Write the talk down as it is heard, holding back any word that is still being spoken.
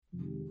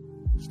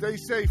Stay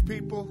safe,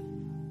 people.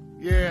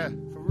 Yeah,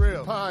 for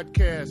real.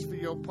 Podcast for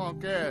your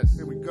punk ass.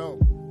 Here we go.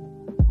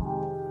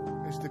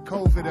 It's the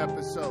COVID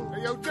episode.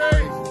 Hey, yo,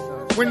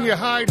 Dave. When you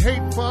hide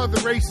hate for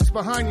other races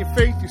behind your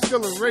faith, you're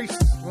still a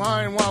racist.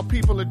 Lying while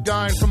people are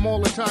dying from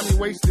all the time you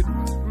wasted.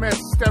 Mass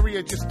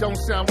hysteria just don't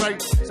sound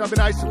right. So I've been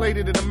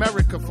isolated in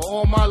America for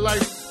all my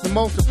life. Been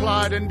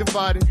multiplied and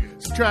divided,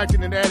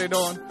 subtracted and added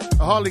on.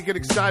 I hardly get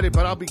excited,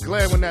 but I'll be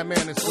glad when that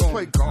man is gone.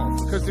 Play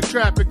golf. Because the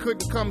traffic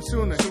couldn't come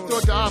sooner. He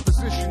thought the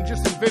opposition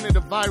just invented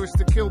a virus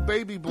to kill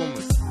baby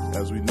boomers.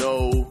 As we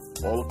know,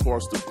 all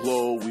across the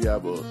globe, we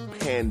have a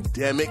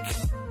pandemic,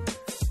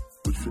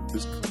 which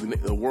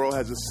the world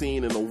hasn't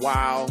seen in a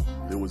while.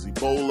 There was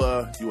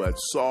Ebola, you had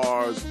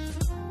SARS,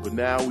 but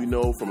now we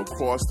know from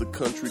across the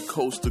country,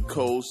 coast to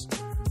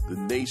coast, the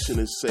nation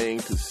is saying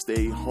to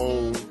stay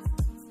home,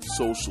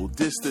 social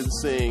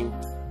distancing.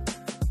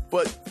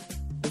 But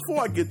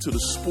before I get to the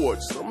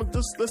sports,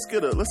 let's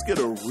get a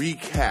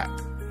recap.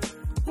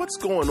 What's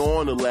going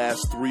on the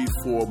last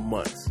 3-4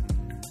 months?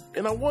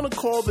 And I want to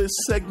call this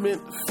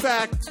segment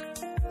Fact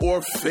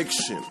or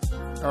Fiction.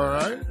 All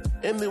right.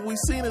 And then we've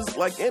seen it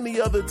like any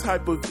other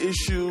type of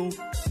issue.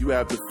 You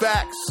have the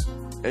facts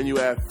and you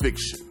have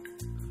fiction.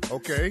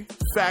 Okay.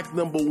 Fact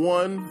number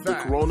one, the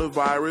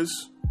coronavirus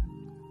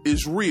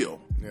is real.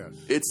 Yes.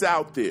 It's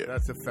out there.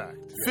 That's a fact.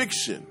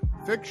 Fiction.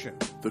 Fiction.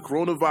 The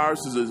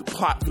coronavirus is a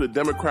plot for the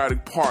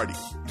Democratic Party.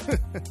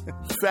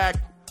 Fact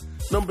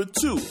number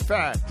two.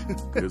 Fact.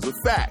 Here's a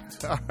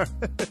fact.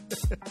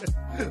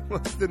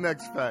 What's the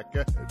next fact?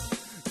 Go ahead.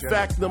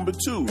 Fact number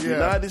two. The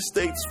United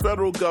States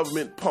federal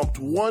government pumped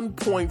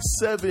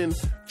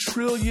 $1.7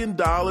 trillion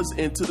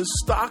into the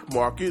stock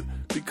market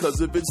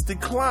because of its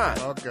decline.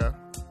 Okay.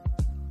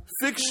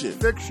 Fiction.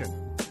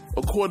 Fiction.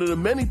 According to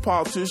many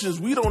politicians,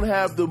 we don't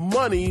have the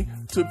money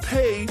to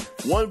pay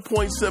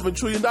 $1.7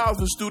 trillion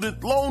for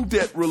student loan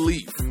debt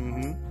relief.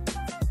 Mm-hmm.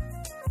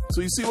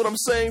 So you see what I'm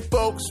saying,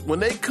 folks? When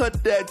they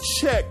cut that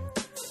check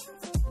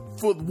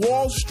for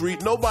Wall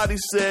Street, nobody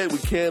said we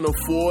can't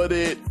afford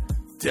it,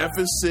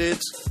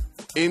 deficits,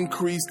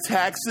 increased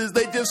taxes.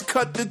 They just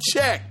cut the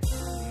check.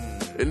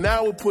 And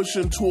now we're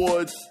pushing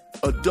towards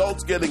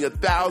adults getting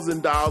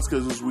 $1,000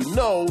 because, as we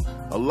know,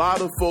 a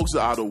lot of folks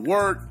are out of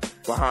work,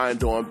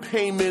 behind on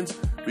payments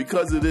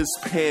because of this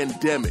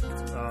pandemic.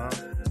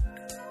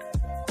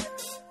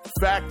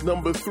 Fact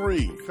number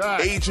three,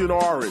 Agent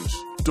Orange,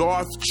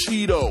 Darth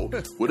Cheeto,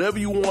 whatever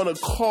you want to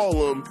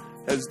call him,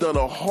 has done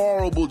a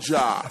horrible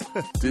job.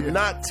 Did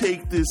not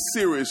take this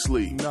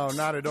seriously. No,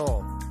 not at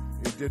all.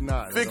 He did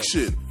not.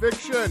 Fiction.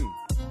 Fiction.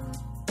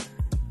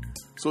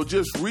 So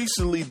just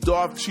recently,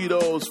 Darth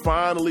Cheeto is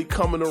finally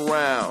coming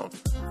around.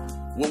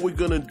 What we're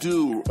going to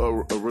do, a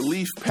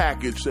relief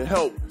package to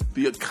help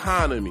the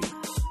economy.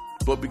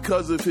 But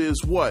because of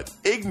his,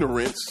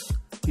 ignorance,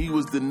 he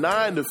was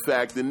denying the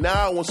fact that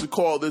now he wants to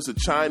call this a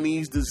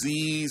Chinese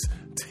disease,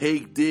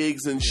 take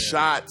digs and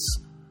shots,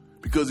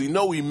 because he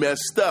know he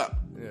messed up.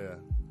 Yeah.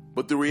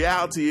 But the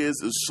reality is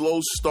a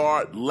slow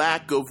start,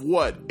 lack of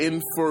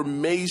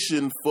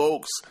information,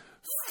 folks.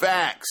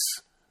 Facts,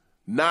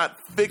 not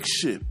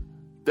fiction.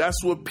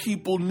 That's what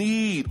people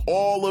need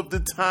all of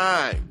the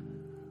time.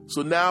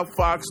 So now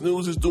Fox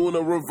News is doing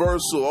a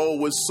reversal. Oh,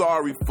 we're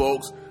sorry,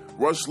 folks.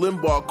 Rush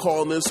Limbaugh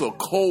calling this a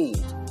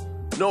cold.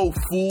 No,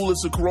 fool,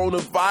 it's a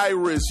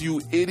coronavirus,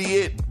 you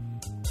idiot.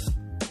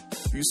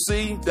 You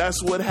see,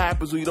 that's what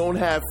happens when you don't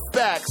have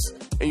facts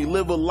and you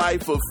live a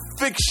life of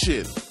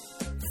fiction.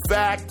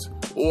 Fact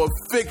or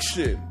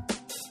fiction.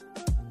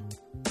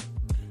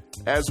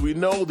 As we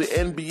know, the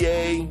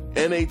NBA,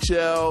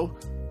 NHL,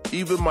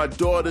 even my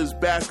daughter's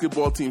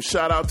basketball team,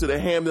 shout out to the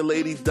Hamden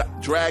Lady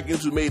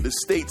Dragons who made the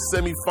state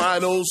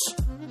semifinals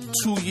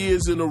 2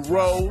 years in a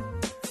row.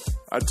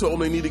 I told them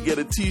they need to get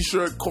a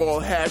t-shirt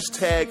called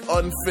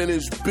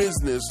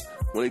 #unfinishedbusiness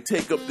when they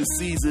take up the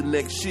season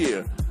next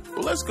year.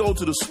 But let's go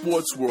to the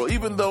sports world.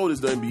 Even though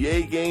there's no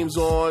NBA games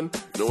on,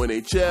 no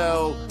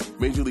NHL,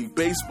 Major League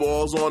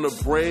Baseball's on a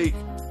break,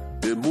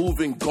 they're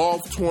moving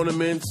golf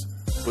tournaments.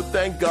 But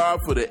thank God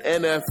for the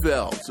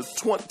NFL. It's a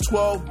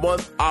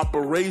 12-month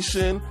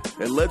operation,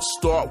 and let's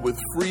start with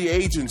free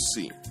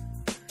agency.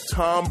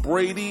 Tom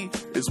Brady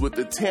is with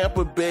the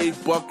Tampa Bay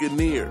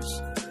Buccaneers.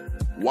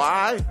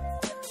 Why?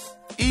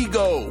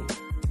 Ego.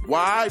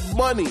 Why?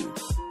 Money.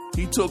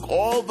 He took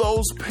all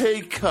those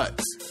pay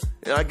cuts.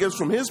 And I guess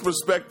from his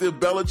perspective,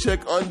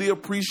 Belichick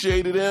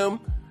underappreciated him.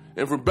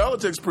 And from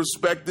Belichick's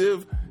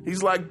perspective,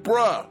 he's like,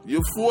 bruh,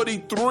 you're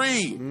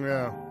 43.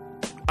 Yeah.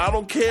 I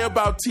don't care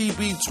about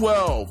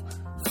TB12.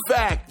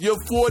 Fact, you're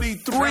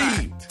 43.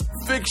 Fact.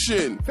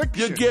 Fiction.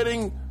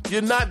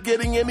 You're not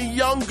getting any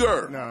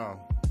younger. No.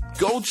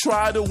 Go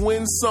try to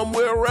win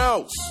somewhere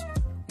else.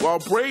 While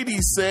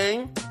Brady's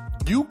saying,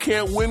 you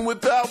can't win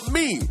without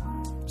me.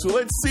 So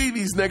let's see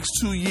these next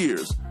 2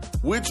 years.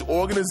 Which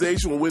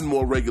organization will win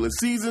more regular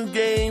season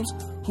games?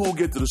 Who will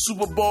get to the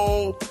Super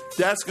Bowl?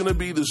 That's going to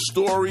be the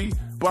story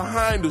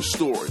behind the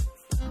story.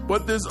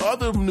 But there's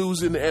other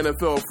news in the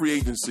NFL free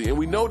agency, and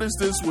we noticed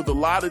this with a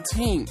lot of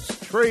teams.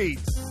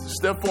 Trades.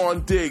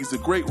 Stephon Diggs, the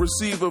great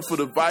receiver for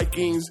the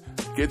Vikings,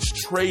 gets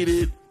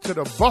traded to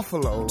the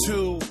Buffalo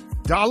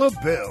Dollar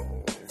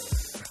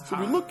Bills. So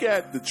we look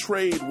at the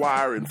trade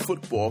wire in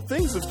football,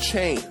 things have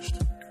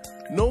changed.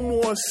 No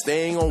more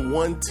staying on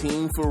one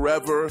team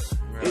forever,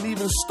 and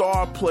even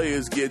star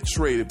players get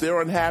traded. If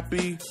they're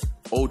unhappy,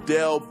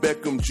 Odell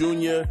Beckham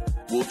Jr.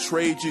 will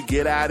trade you,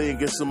 get out of here, and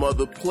get some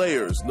other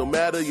players. No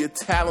matter your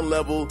talent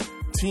level,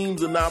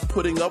 teams are not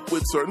putting up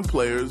with certain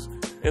players.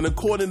 And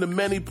according to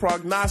many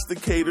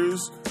prognosticators,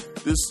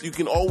 you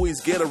can always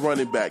get a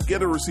running back,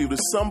 get a receiver.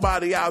 There's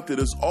somebody out there.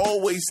 There's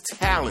always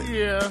talent.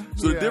 Yeah.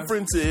 So the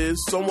difference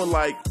is someone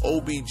like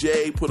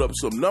OBJ put up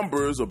some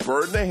numbers, a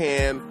bird in the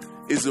hand.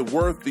 Is it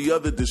worth the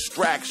other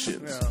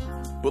distractions?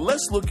 Yeah. But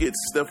let's look at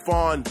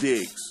Stephon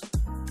Diggs,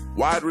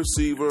 wide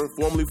receiver,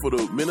 formerly for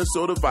the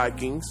Minnesota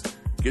Vikings,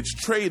 gets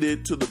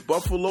traded to the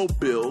Buffalo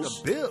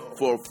Bills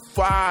for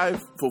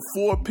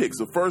 4 picks,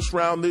 a first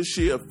round this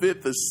year, a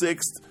fifth, a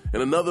sixth,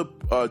 and another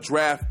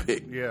draft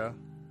pick. Yeah.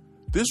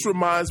 This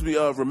reminds me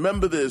of,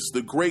 remember this,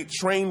 the great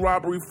train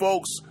robbery,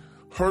 folks?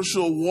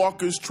 Herschel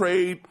Walker's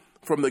trade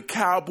from the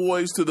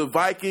Cowboys to the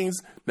Vikings.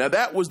 Now,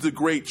 that was the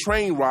great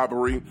train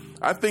robbery.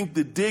 I think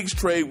the Diggs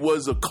trade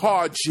was a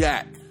car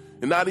jack,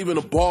 and not even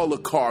a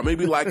baller car,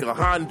 maybe like a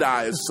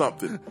Hyundai or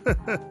something.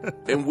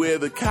 And where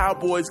the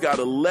Cowboys got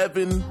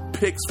 11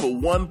 picks for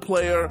one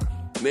player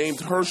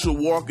named Herschel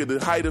Walker at the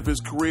height of his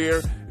career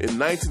in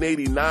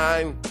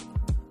 1989.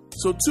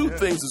 So two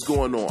things is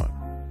going on.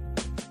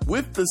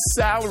 With the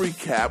salary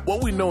cap,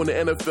 what we know in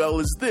the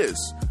NFL is this.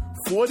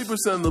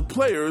 40% of the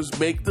players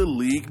make the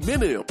league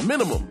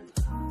minimum.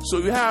 So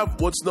you have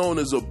what's known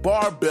as a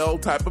barbell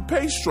type of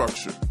pay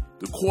structure.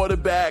 The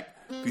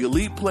quarterback, the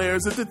elite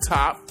players at the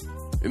top,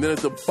 and then at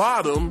the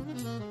bottom,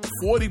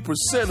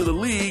 40% of the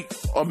league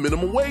are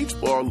minimum wage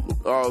or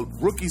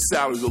rookie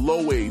salaries, the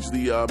low wage,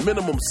 the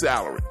minimum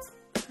salary.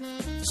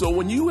 So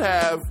when you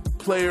have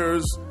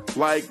players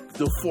like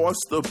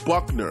DeForest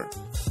Buckner,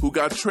 who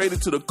got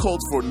traded to the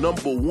Colts for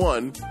number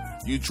 1,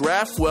 you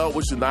draft well,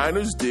 which the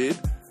Niners did,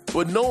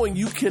 but knowing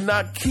you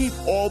cannot keep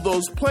all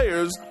those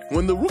players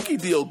when the rookie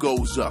deal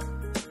goes up.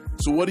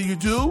 So what do?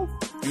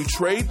 You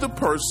trade the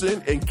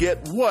person and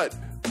get what?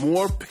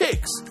 More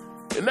picks.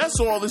 And that's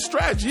all the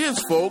strategy is,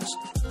 folks.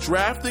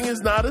 Drafting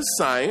is not a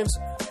science.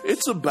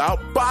 It's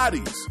about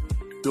bodies.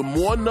 The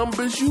more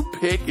numbers you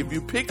pick, if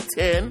you pick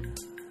 10,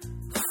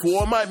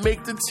 4 might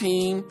make the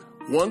team,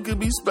 1 could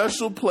be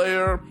special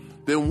player,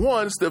 then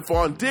 1,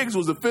 Stephon Diggs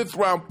was a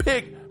 5th-round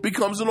pick,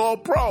 becomes an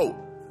all-pro.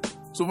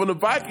 So from the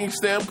Vikings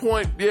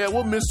standpoint, yeah,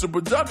 we're Mr.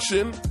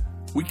 Production.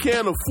 We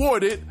can't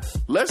afford it.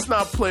 Let's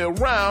not play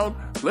around.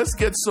 Let's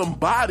get some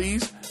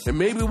bodies, and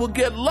maybe we'll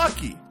get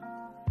lucky.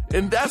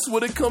 And that's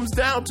what it comes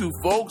down to,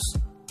 folks.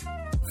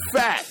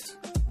 Fact.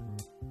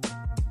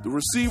 The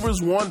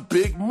receivers want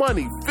big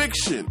money.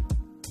 Fiction.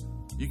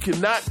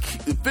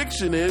 The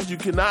fiction is you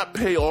cannot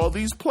pay all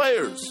these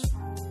players.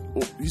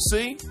 You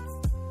see?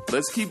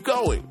 Let's keep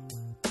going.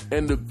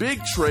 And the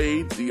big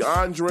trade,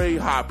 DeAndre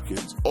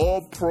Hopkins,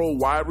 all-pro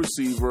wide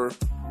receiver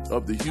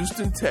of the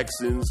Houston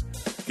Texans,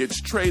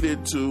 gets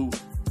traded to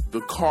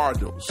the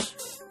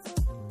Cardinals.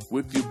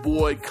 With your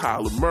boy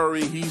Kyler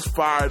Murray, he's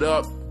fired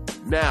up.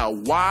 Now,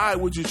 why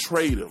would you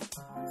trade him?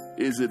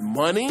 Is it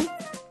money?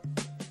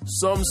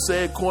 Some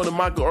say, according to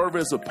Michael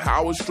Irvin, it's a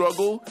power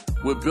struggle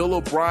with Bill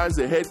O'Brien's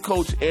the head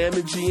coach and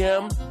the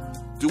GM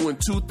doing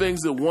 2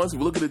 things at once. If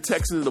you look at the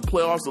Texans in the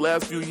playoffs the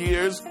last few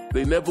years,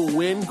 they never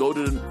win, go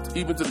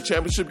even to the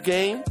championship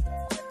game.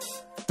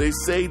 They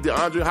say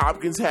DeAndre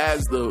Hopkins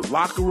has the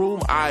locker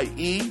room,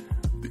 i.e.,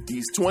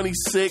 he's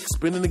 26,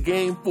 been in the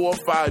game 4 or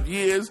 5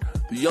 years.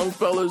 The young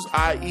fellas,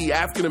 i.e.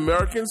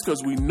 African-Americans,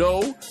 because we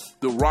know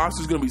the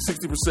roster's going to be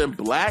 60%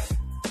 black.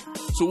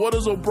 So what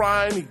does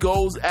O'Brien? He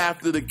goes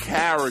after the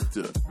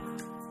character.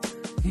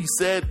 He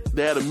said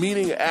they had a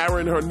meeting with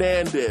Aaron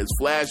Hernandez,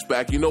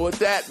 flashback. You know what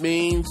that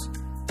means?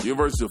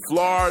 University of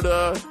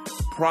Florida,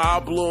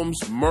 problems,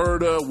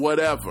 murder,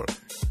 whatever.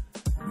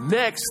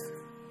 Next,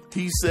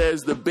 he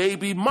says the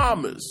baby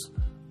mamas.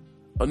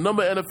 A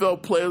number of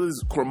NFL players,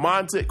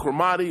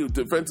 Cromartie,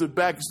 defensive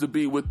back, used to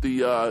be with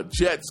the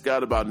Jets,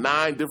 got about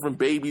 9 different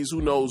babies,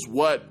 who knows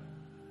what.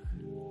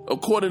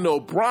 According to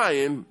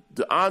O'Brien,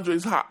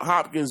 DeAndre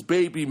Hopkins'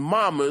 baby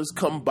mamas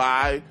come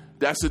by,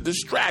 that's a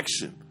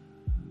distraction.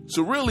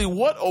 So really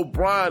what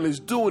O'Brien is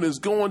doing is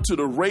going to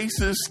the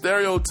racist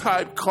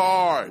stereotype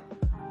card.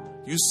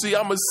 You see,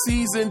 I'm a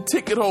season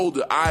ticket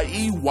holder,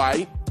 i.e.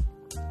 white.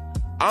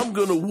 I'm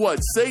going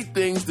to say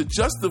things to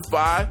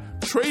justify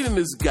trading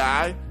this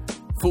guy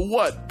for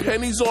what?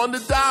 Pennies on the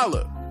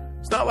dollar.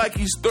 It's not like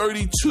he's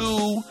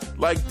 32,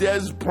 like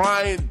Dez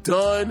Bryant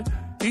done.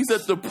 He's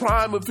at the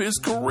prime of his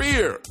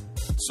career.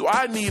 So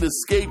I need a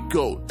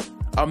scapegoat.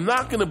 I'm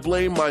not going to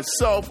blame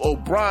myself,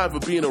 O'Brien, for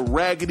being a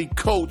raggedy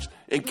coach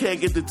and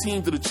can't get the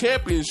team to the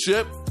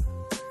championship.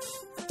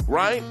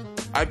 Right?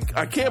 I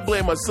can't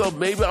blame myself.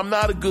 Maybe I'm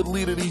not a good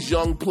leader of these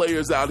young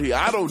players out here.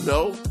 I don't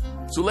know.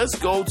 So let's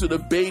go to the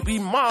baby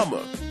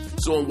mama.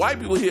 So when white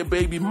people hear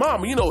baby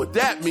mama, you know what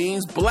that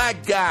means.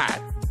 Black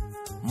guy.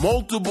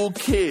 multiple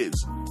kids,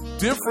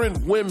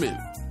 different women.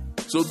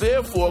 So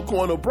therefore,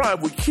 according to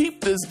O'Brien, we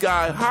keep this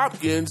guy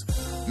Hopkins.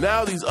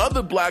 Now these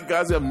other black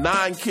guys have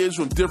 9 kids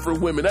from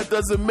different women. That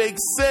doesn't make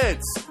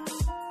sense.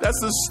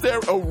 That's a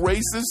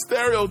racist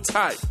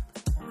stereotype.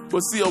 But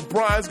see,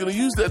 O'Brien's going to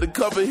use that to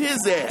cover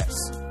his ass.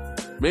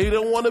 Maybe they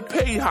don't want to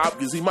pay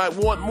Hopkins. He might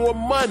want more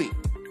money.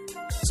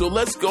 So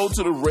let's go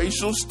to the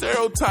racial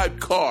stereotype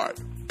card.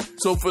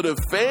 So for the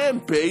fan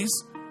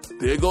base,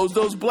 there goes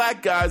those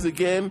black guys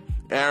again.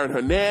 Aaron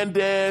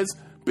Hernandez,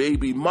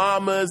 baby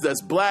mamas,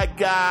 that's black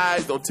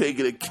guys, don't take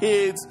it to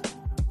kids.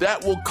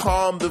 That will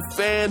calm the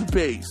fan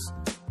base.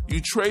 You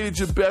traded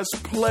your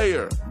best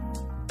player.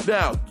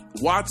 Now,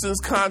 Watson's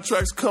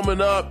contract's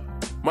coming up.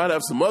 Might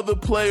have some other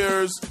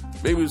players.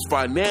 Maybe it's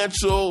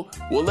financial.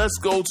 Well, let's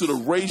go to the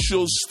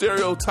racial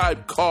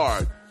stereotype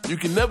card. You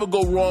can never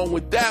go wrong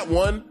with that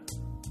one.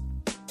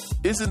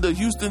 Isn't the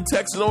Houston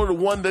Texans owner the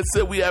one that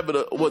said we have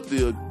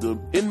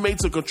the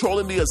inmates are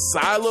controlling the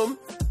asylum?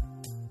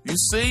 You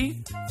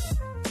see?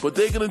 But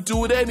they're going to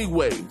do it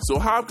anyway. So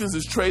Hopkins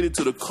is traded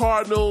to the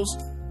Cardinals.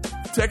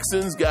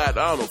 Texans got,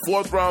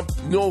 4th round.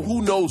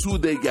 Who knows who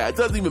they got. It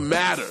doesn't even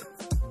matter.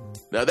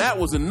 Now, that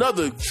was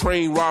another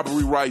train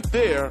robbery right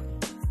there,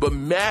 but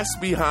masked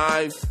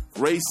behind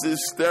racist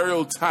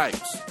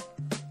stereotypes.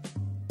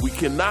 We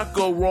cannot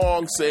go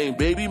wrong saying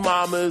baby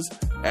mamas,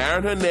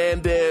 Aaron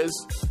Hernandez.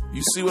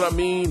 You see what I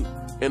mean?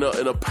 In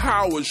a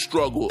power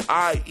struggle,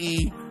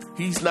 i.e.,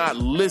 he's not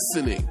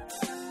listening.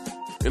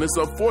 And it's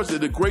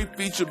unfortunate. The great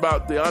feature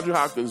about DeAndre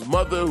Hopkins'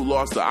 mother, who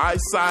lost her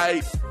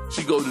eyesight,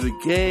 she goes to the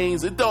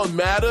games. It don't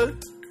matter.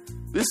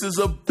 This is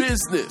a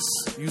business,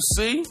 you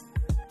see?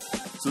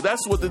 So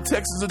that's what the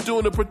Texans are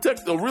doing to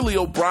protect them. Really,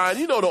 O'Brien,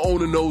 you know the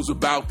owner knows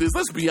about this.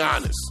 Let's be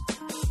honest.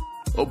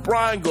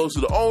 O'Brien goes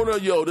to the owner,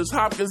 yo, this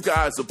Hopkins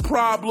guy is a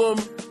problem.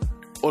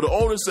 Or the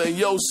owner saying,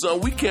 yo, son,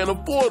 we can't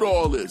afford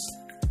all this.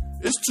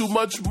 It's too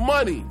much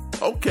money.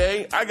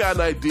 Okay, I got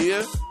an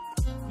idea.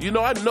 You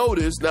know, I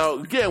noticed. Now,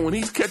 again, when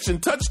he's catching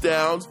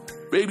touchdowns,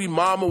 baby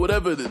mama,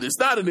 whatever, it's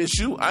not an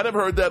issue. I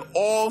never heard that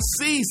all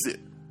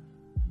season.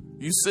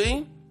 You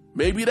see?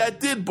 Maybe that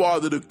did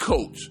bother the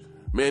coach.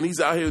 Man, he's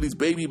out here with these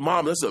baby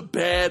mamas. That's a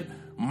bad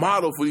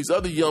model for these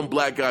other young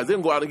black guys. They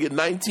can go out and get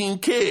 19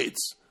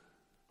 kids.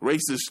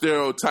 Racist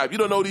stereotype. You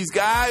don't know these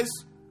guys?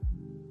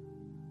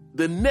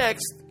 The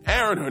next,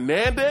 Aaron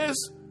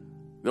Hernandez.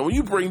 Now, when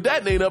you bring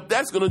that name up,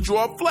 that's going to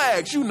draw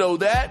flags. You know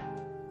that.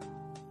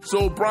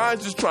 So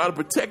O'Brien's just trying to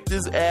protect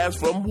his ass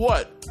from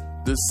what?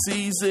 The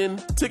season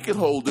ticket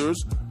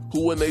holders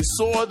who, when they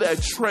saw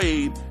that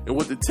trade and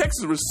what the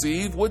Texans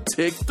received, were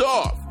ticked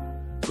off.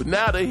 But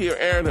now they hear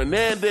Aaron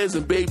Hernandez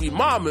and baby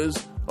mamas.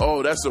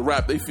 Oh, that's a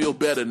wrap. They feel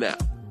better now.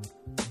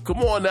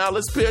 Come on now,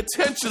 let's pay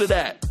attention to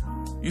that.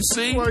 You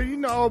see? Well, you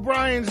know,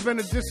 O'Brien's been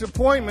a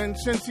disappointment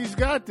since he's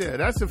got there.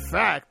 That's a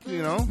fact,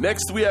 you know.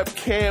 Next, we have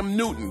Cam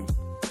Newton.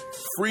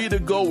 Free to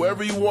go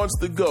wherever he wants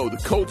to go. The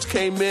coach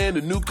came in,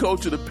 the new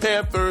coach of the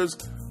Panthers.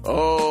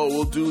 Oh,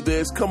 we'll do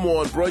this. Come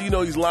on, bro. You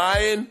know he's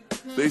lying.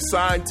 They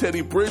signed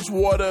Teddy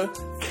Bridgewater.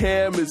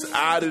 Cam is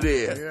out of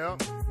there. Yeah.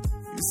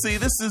 You see,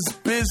 this is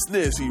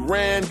business. He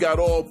ran, got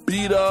all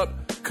beat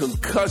up,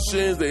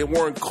 concussions. They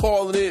weren't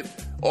calling it.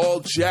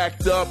 All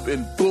jacked up,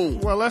 and boom.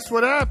 Well, that's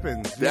what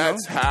happens.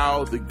 That's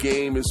how the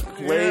game is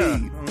played. Yeah.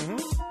 Mm-hmm.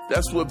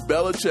 That's what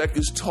Belichick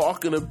is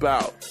talking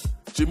about.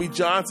 Jimmy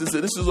Johnson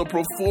said this is a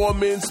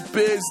performance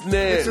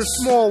business. It's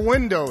a small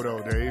window,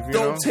 though, Dave.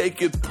 Don't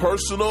take it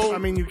personal. I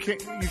mean, you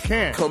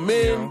can't. Come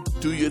in,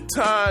 do your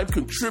time,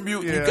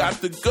 contribute. Yeah. You got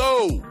to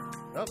go.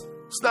 Yep.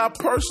 It's not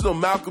personal.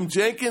 Malcolm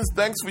Jenkins,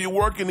 thanks for your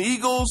work in the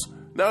Eagles.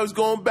 Now he's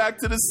going back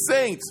to the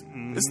Saints.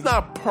 Mm-hmm. It's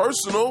not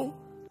personal.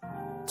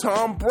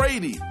 Tom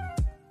Brady.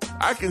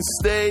 I can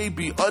stay,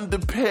 be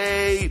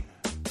underpaid.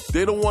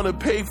 They don't want to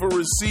pay for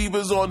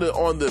receivers on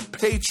the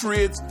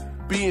Patriots,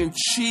 being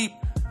cheap.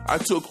 I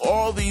took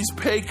all these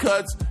pay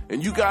cuts,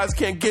 and you guys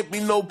can't get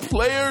me no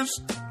players?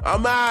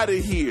 I'm out of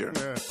here.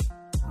 Yeah.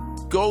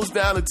 Goes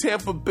down to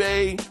Tampa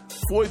Bay,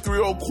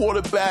 43-year-old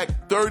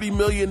quarterback, $30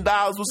 million.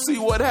 We'll see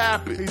what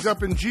happens. He's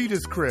up in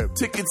Jeter's crib.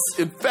 Tickets,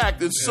 in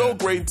fact, it's so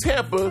great.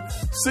 Tampa,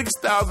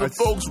 6,000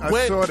 folks went.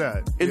 I saw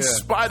that. In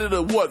spite of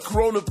the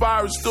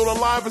coronavirus, still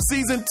online for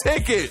season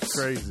tickets.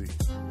 Crazy.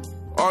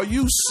 Are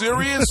you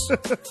serious?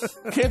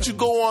 Can't you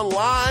go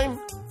online?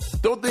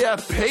 Don't they have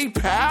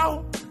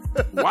PayPal?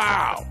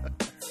 Wow.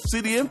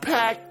 See the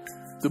impact?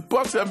 The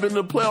Bucs have been in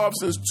the playoffs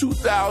since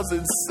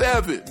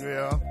 2007.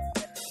 Yeah.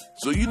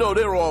 So you know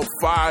they're all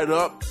fired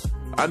up.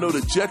 I know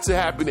the Jets are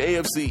happy in the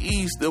AFC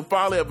East. They'll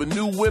finally have a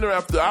new winner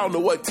after,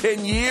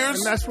 10 years?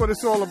 And that's what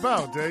it's all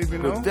about, Dave, you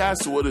know? But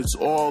that's what it's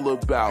all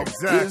about.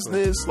 Exactly.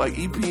 Business, like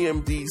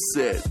EPMD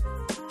said.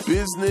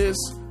 Business,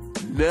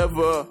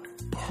 never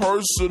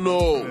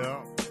personal.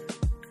 Yeah.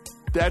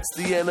 That's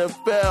the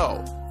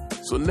NFL.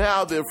 So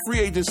now their free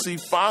agency,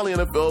 finally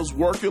NFL is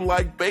working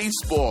like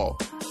baseball.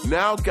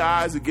 Now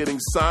guys are getting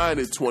signed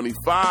at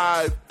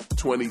 25,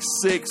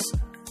 26.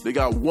 They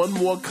got one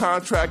more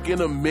contract in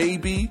them,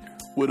 maybe.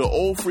 Where the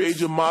old free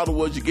agent model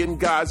was you're getting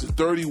guys at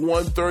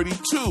 31,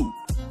 32.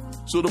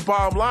 So the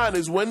bottom line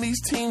is when these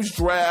teams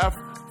draft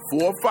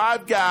 4 or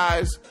 5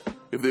 guys,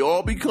 if they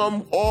all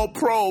become all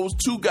pros,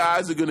 2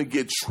 guys are going to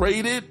get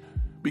traded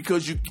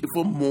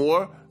for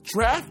more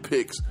draft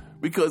picks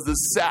because the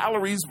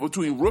salaries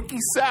between rookie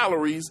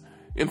salaries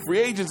and free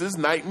agents is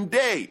night and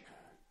day.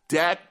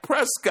 Dak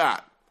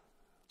Prescott.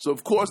 So,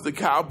 of course, the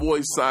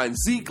Cowboys signed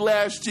Zeke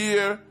last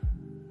year.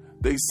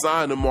 They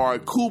signed Amari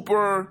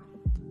Cooper.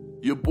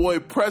 Your boy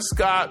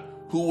Prescott,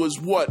 who was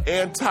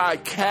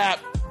anti-cap.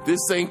 This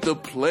ain't the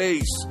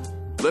place.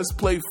 Let's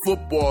play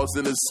footballs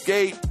and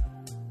escape.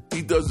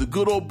 He does the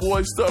good old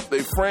boy stuff.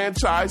 They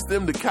franchised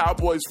him. The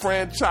Cowboys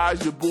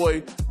franchised your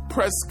boy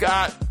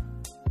Prescott.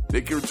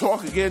 They can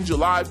talk again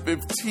July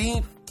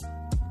 15th.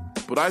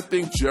 But I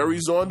think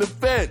Jerry's on the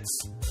fence.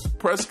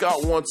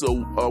 Prescott wants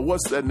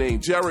a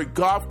Jared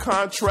Goff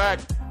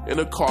contract and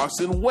a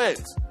Carson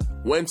Wentz.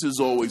 Wentz is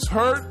always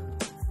hurt.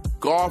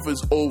 Goff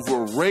is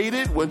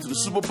overrated, went to the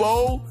Super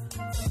Bowl.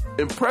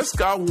 And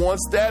Prescott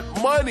wants that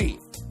money.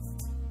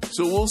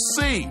 So we'll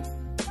see.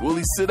 Will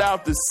he sit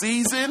out the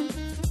season?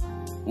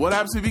 What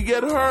happens if he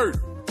get hurt?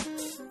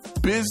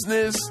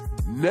 Business,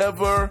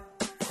 never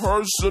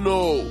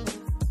personal.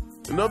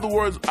 In other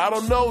words, I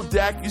don't know,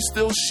 Dak, you're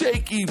still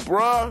shaky,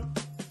 bruh.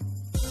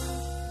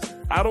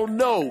 I don't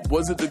know.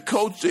 Was it the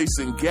coach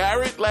Jason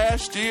Garrett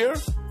last year?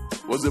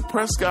 Was it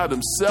Prescott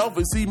himself?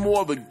 Is he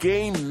more of a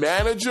game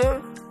manager?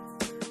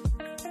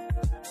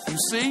 You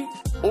see?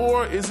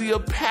 Or is he a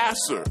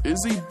passer?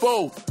 Is he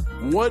both?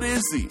 What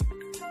is he?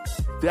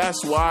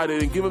 That's why they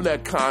didn't give him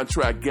that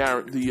contract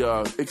guarantee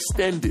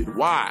extended.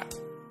 Why?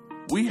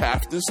 We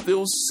have to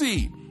still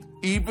see.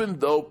 Even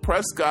though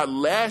Prescott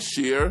last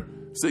year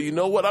said, you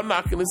know what, I'm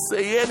not going to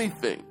say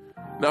anything.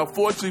 Now,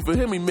 fortunately for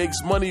him, he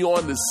makes money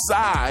on the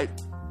side.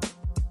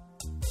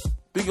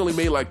 I think he only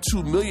made like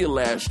 $2 million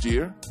last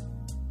year.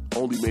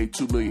 Only made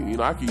 $2 million. You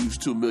know, I could use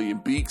 2 million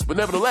beaks. But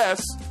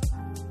nevertheless,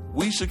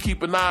 we should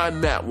keep an eye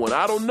on that one.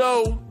 I don't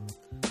know.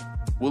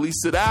 Will he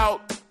sit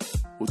out?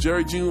 Will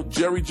Jerry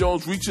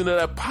Jones reach into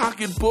that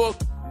pocketbook?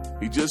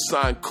 He just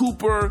signed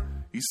Cooper.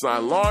 He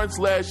signed Lawrence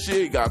last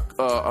year. He got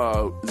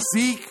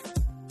Zeke.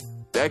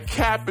 That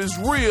cap is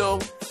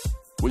real.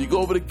 When you go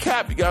over the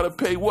cap, you got to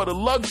pay, a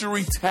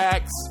luxury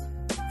tax.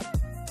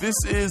 This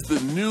is the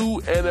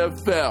new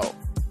NFL.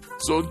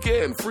 So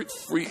again,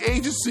 free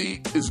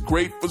agency is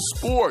great for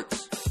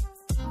sports.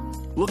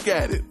 Look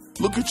at it.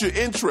 Look at your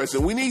interest.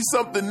 And we need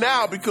something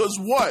now because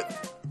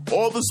what?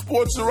 All the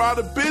sports are out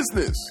of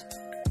business.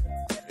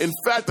 In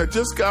fact, I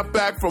just got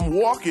back from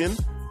walking.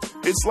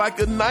 It's like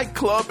a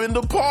nightclub in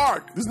the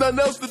park. There's nothing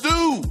else to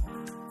do.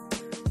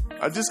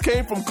 I just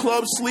came from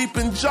Club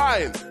Sleeping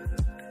Giant.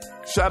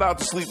 Shout out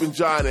to Sleeping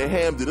Giant in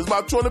Hamden. There's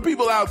about 200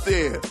 people out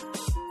there.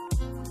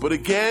 But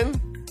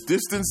again,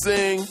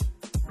 distancing,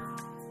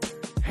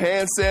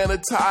 hand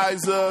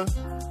sanitizer.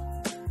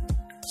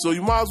 So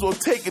you might as well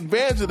take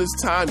advantage of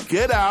this time.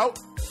 Get out,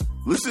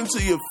 listen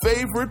to your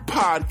favorite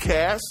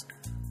podcast,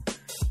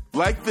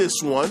 like this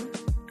one,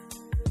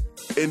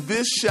 and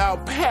this shall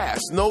pass,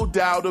 no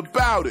doubt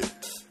about it.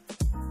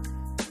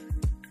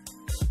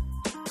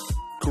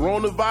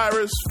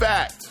 Coronavirus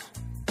fact.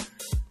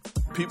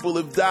 People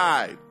have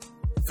died.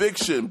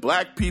 Fiction.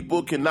 Black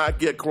people cannot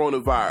get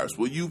coronavirus.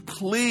 Will you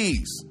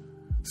please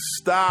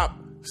stop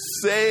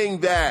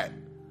saying that?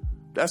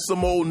 That's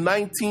some old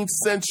 19th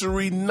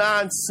century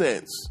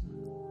nonsense.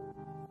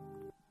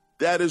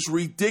 That is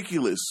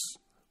ridiculous.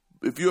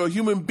 If you're a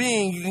human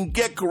being, you can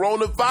get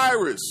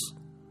coronavirus.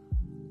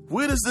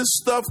 Where does this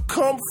stuff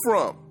come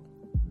from?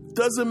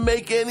 Doesn't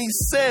make any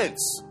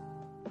sense.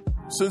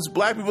 Since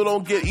black people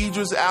don't get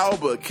Idris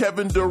Elba,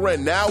 Kevin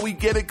Durant, now we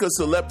get it because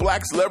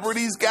black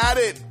celebrities got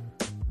it.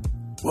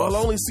 Well, I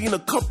only seen a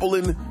couple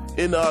in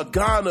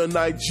Ghana,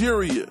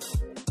 Nigeria.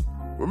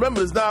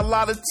 Remember, there's not a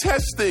lot of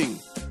testing.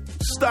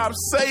 Stop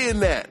saying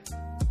that.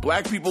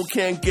 Black people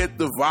can't get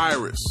the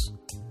virus.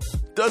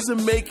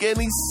 Doesn't make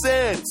any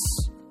sense.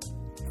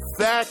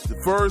 Fact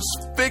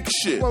versus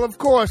fiction. Well, of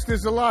course,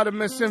 there's a lot of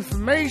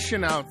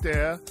misinformation out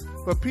there,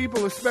 but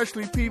people,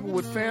 especially people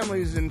with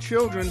families and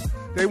children,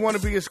 they want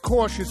to be as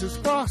cautious as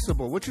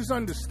possible, which is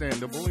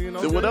understandable, you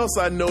know. Then what else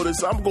I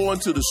noticed, I'm going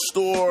to the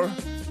store,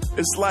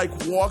 it's like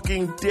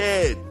Walking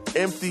Dead,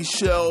 empty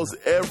shelves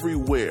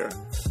everywhere.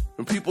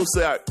 When people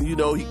say, he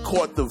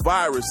caught the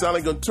virus, I'm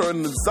not going to turn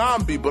into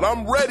zombie, but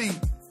I'm ready.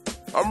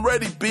 I'm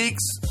ready,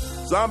 Beaks.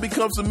 Zombie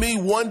comes to me,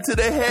 one to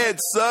the head,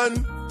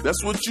 son.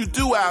 That's what you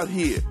do out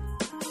here.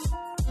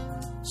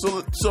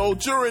 So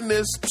during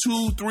this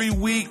 2-3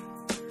 week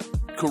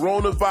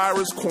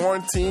coronavirus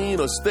quarantine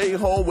or stay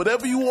home,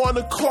 whatever you want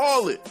to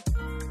call it,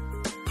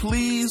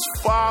 please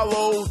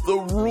follow the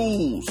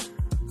rules.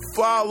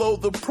 Follow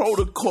the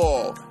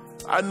protocol.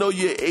 I know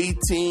you're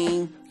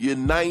 18, you're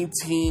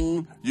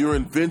 19, you're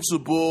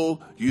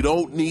invincible, you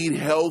don't need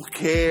health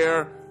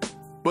care.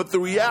 But the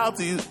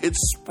reality is it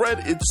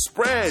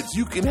spreads.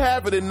 You can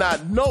have it and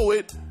not know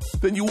it.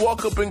 Then you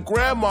walk up in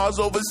grandma's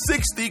over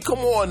 60. Come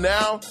on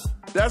now.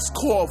 That's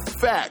called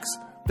facts.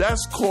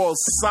 That's called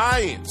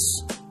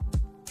science.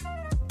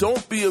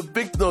 Don't be a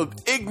victim of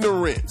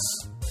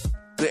ignorance.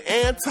 the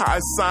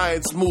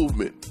anti-science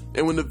movement.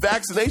 And when the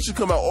vaccination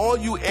come out, all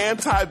you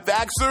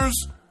anti-vaxxers,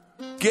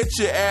 get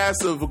your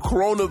ass a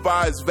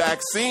coronavirus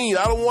vaccine.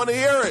 I don't want to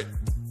hear it.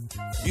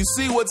 You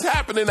see what's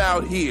happening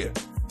out here.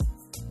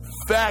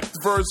 Fact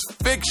versus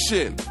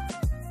fiction.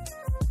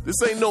 This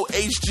ain't no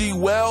H.G.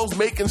 Wells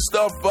making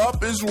stuff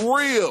up. It's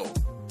real.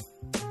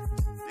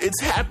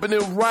 It's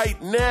happening right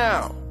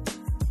now.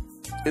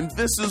 And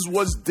this is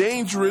what's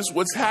dangerous,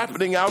 what's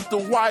happening out the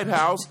White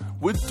House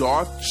with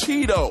Darth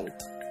Cheeto.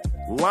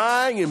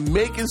 Lying and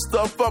making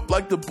stuff up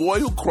like the boy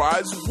who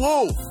cries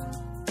wolf.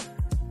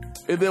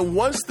 And then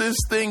once this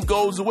thing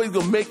goes away, he's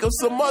going to make up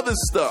some other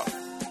stuff.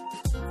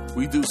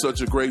 We do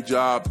such a great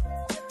job.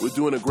 We're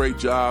doing a great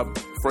job.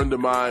 A friend of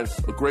mine,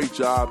 a great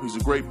job. He's a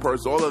great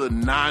person. All of the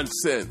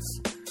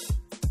nonsense.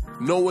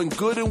 Knowing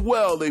good and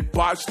well they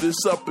botched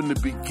this up in the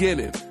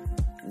beginning.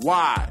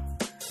 Why?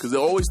 Because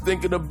they're always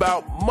thinking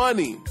about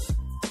money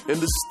and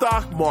the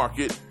stock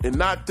market and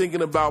not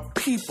thinking about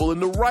people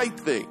and the right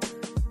thing.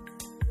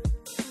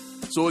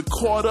 So it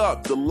caught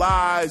up. The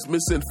lies,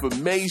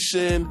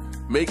 misinformation,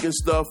 making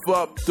stuff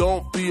up.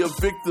 Don't be a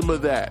victim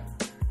of that.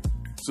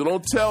 So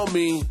don't tell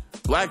me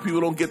black people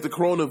don't get the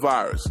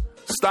coronavirus.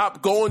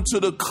 Stop going to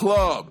the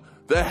club,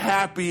 the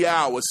happy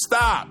hour.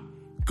 Stop.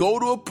 Go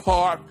to a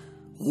park,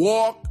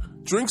 walk,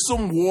 drink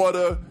some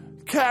water,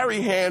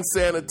 carry hand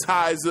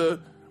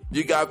sanitizer.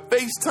 You got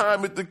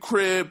FaceTime at the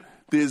crib.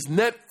 There's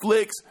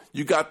Netflix.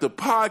 You got the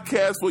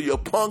podcast for your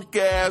punk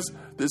ass.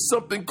 There's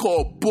something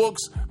called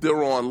books.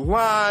 They're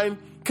online.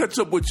 Catch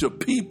up with your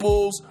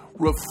peoples.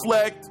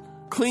 Reflect.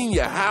 Clean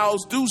your house.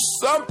 Do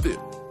something.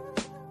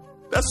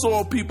 That's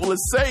all people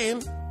are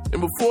saying.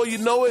 And before you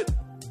know it,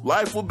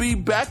 life will be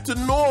back to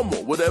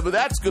normal, whatever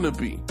that's going to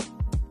be.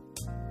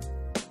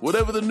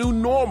 Whatever the new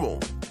normal.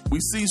 We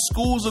see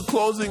schools are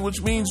closing,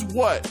 which means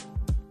what?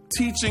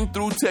 Teaching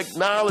through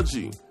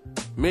technology.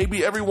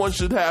 Maybe everyone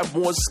should have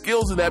more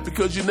skills in that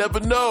because you never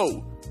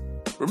know.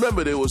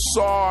 Remember, there was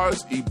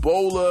SARS,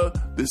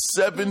 Ebola, there's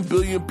 7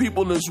 billion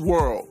people in this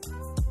world.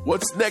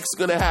 What's next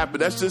going to happen?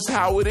 That's just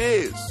how it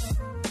is.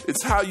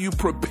 It's how you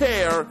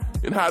prepare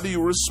and how do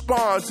you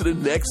respond to the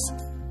next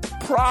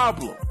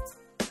problem.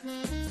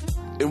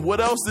 And what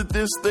else did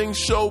this thing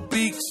show,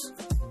 Beaks?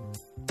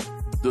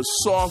 The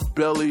soft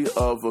belly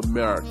of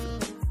America.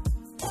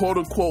 Quote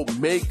unquote,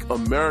 make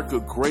America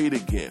great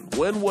again.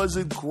 When was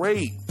it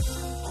great?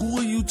 Who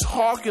are you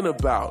talking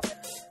about?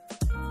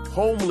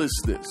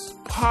 Homelessness,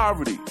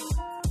 poverty.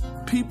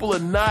 People are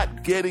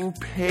not getting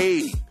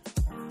paid.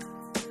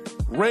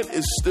 Rent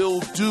is still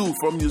due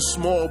from your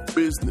small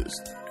business.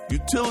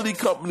 Utility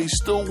companies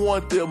still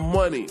want their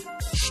money.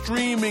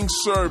 Streaming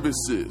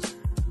services.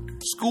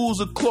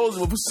 Schools are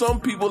closing, but for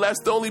some people,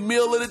 that's the only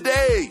meal of the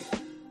day.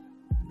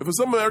 And for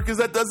some Americans,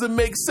 that doesn't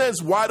make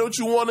sense. Why don't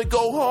you want to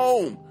go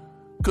home?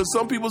 Because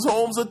some people's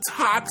homes are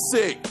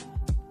toxic.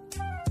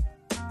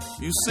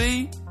 You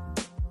see?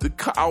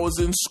 I was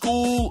in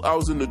school, I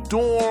was in the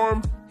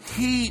dorm,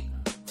 heat,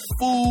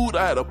 food,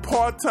 I had a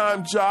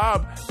part-time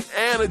job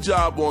and a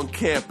job on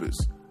campus.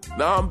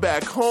 Now I'm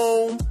back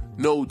home,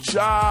 no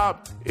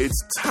job,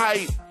 it's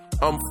tight,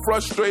 I'm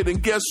frustrated,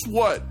 and guess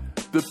what?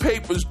 The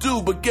paper's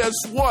due, but guess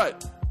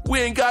what? We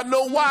ain't got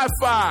no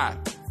Wi-Fi.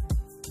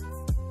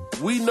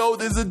 We know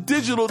there's a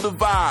digital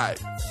divide.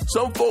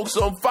 Some folks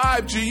on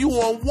 5G, you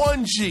on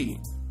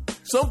 1G.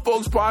 Some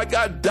folks probably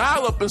got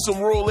dial-up in some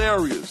rural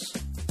areas.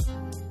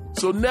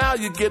 So now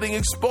you're getting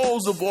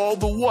exposed of all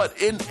the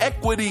what?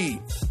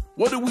 Inequity.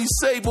 What did we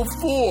say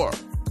before?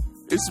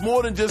 It's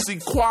more than just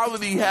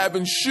equality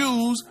having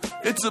shoes.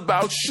 It's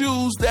about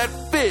shoes that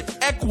fit,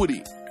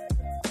 equity.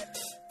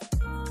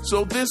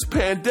 So this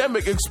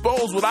pandemic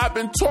exposed what I've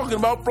been talking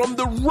about from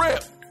the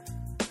rip.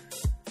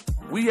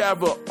 We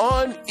have an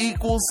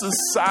unequal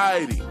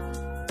society.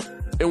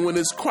 And when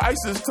it's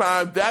crisis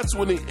time, that's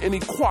when the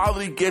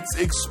inequality gets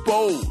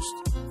exposed.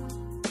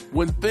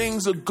 When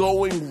things are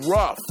going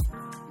rough.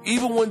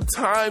 Even when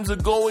times are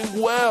going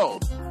well,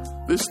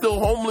 there's still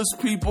homeless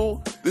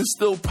people, there's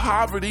still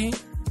poverty,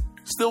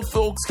 still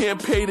folks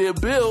can't pay their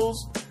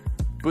bills,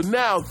 but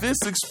now this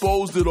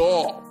exposed it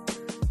all.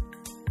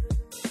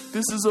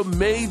 This is a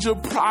major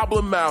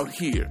problem out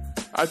here.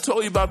 I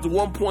told you about the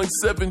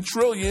 1.7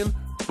 trillion,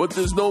 but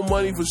there's no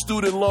money for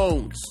student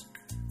loans.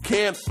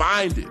 Can't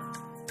find it.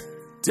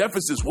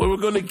 Deficits, where we're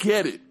going to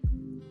get it.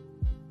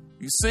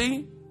 You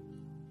see?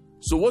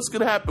 So what's going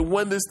to happen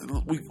when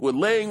we're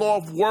laying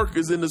off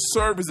workers in the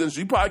service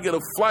industry? You probably get a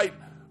flight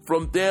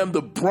from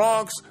the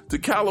Bronx to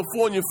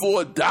California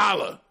for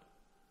 $1.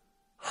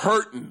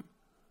 Hurting.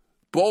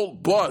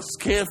 Bolt bus,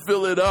 can't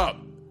fill it up.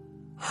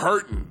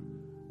 Hurting.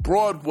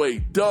 Broadway,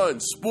 done.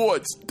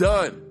 Sports,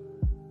 done.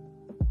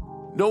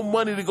 No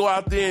money to go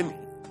out there and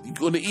you're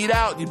going to eat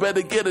out. You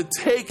better get a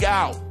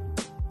takeout.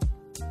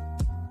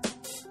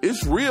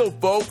 It's real,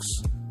 folks.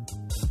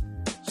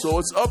 So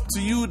it's up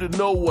to you to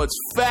know what's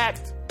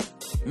fact,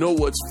 know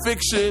what's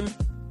fiction,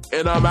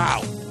 and I'm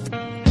out.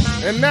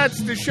 And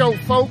that's the show,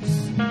 folks.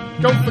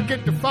 Don't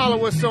forget to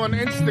follow us on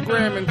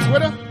Instagram and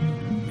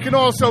Twitter. You can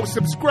also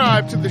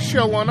subscribe to the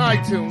show on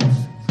iTunes.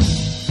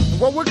 And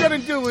what we're going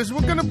to do is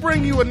we're going to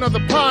bring you another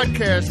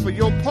podcast for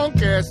your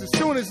punk ass as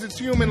soon as it's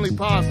humanly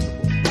possible.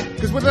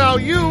 Because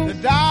without you, the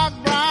dark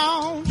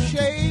brown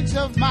shades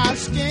of my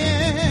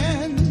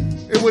skin,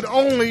 it would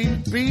only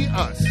be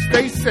us.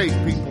 Stay safe,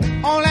 people.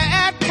 Only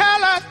add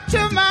color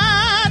to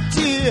my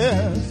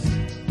tears.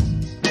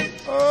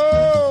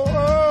 Oh,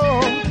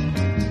 oh,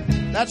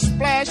 that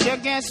splash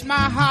against my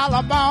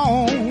hollow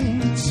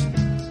bones,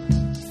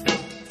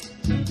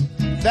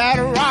 that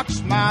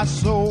rocks my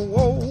soul.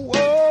 Oh,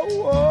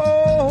 oh,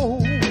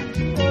 oh,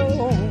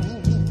 oh.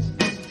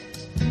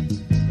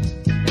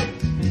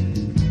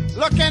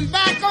 Looking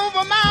back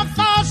over my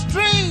false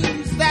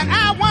dreams that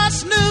I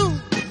once knew,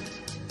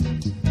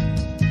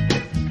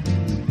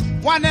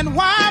 wondering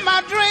why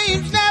my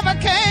dreams never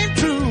came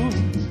true.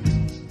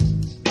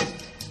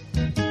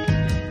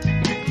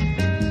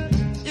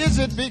 Is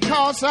it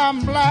because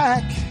I'm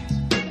black?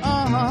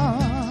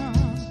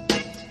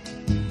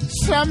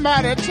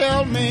 Somebody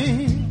tell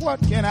me,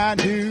 what can I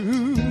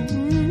do?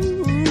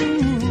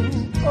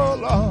 Oh,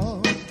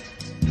 Lord.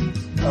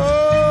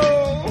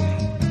 Oh,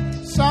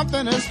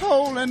 something is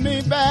holding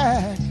me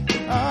back.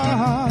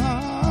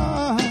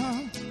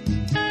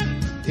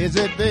 Is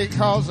it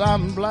because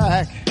I'm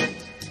black?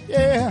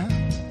 Yeah.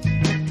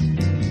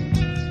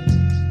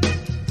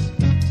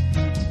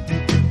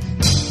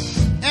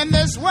 In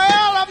this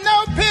world of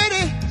no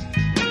pity,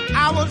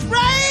 I was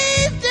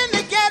raised in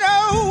the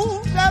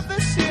ghettos of the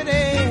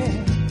city.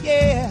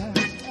 Yeah.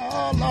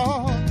 Oh,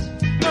 Lord.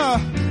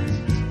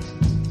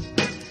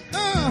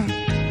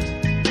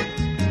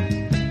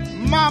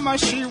 Mama,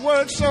 she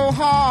worked so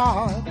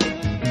hard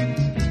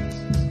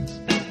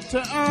to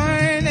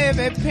earn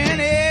every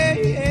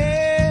penny.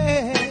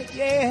 Yeah,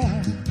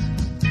 yeah.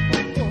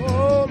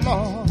 Oh,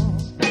 Lord.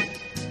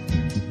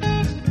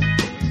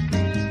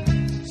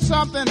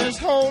 Something is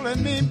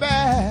holding me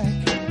back.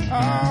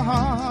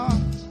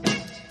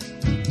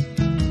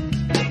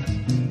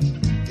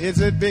 Is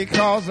it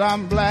because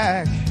I'm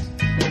black?